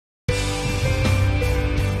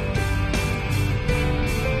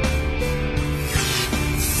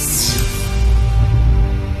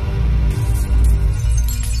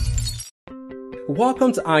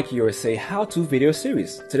Welcome to Onkyo USA how-to video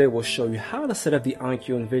series. Today we'll show you how to set up the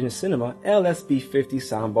Onkyo Envision Cinema LS-B50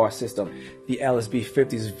 soundbar system. The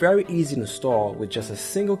LS-B50 is very easy to install with just a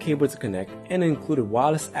single cable to connect and an included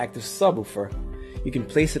wireless active subwoofer. You can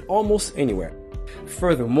place it almost anywhere.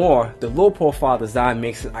 Furthermore, the low-profile design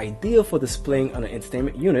makes it ideal for displaying on an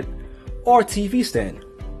entertainment unit or TV stand.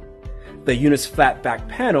 The unit's flat back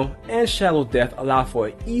panel and shallow depth allow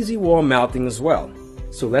for easy wall mounting as well.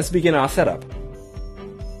 So let's begin our setup.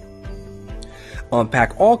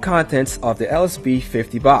 Unpack all contents of the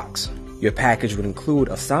LS-B50 box. Your package would include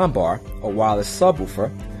a soundbar, a wireless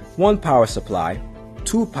subwoofer, one power supply,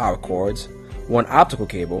 two power cords, one optical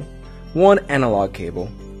cable, one analog cable,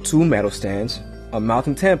 two metal stands, a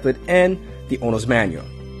mounting template, and the owner's manual.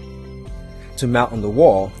 To mount on the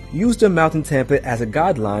wall, use the mounting template as a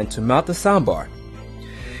guideline to mount the soundbar.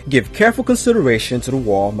 Give careful consideration to the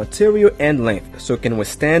wall material and length so it can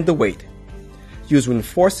withstand the weight. Use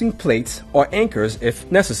reinforcing plates or anchors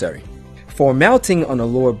if necessary. For mounting on a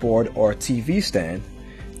lower board or TV stand,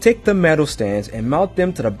 take the metal stands and mount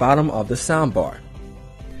them to the bottom of the soundbar.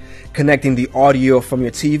 Connecting the audio from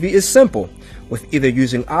your TV is simple, with either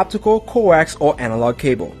using optical, coax, or analog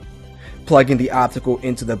cable. Plug in the optical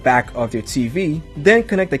into the back of your TV, then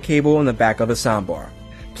connect the cable on the back of the soundbar.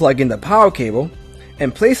 Plug in the power cable,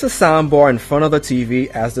 and place the soundbar in front of the TV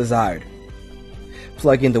as desired.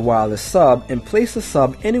 Plug in the wireless sub and place the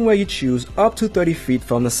sub anywhere you choose up to 30 feet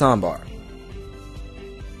from the soundbar.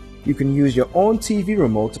 You can use your own TV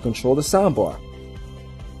remote to control the soundbar.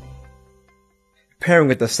 Pairing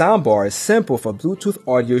with the soundbar is simple for Bluetooth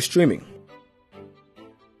audio streaming.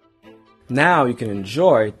 Now you can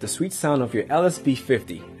enjoy the sweet sound of your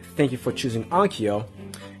LS-B50. Thank you for choosing Onkyo,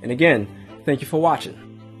 and again, thank you for watching.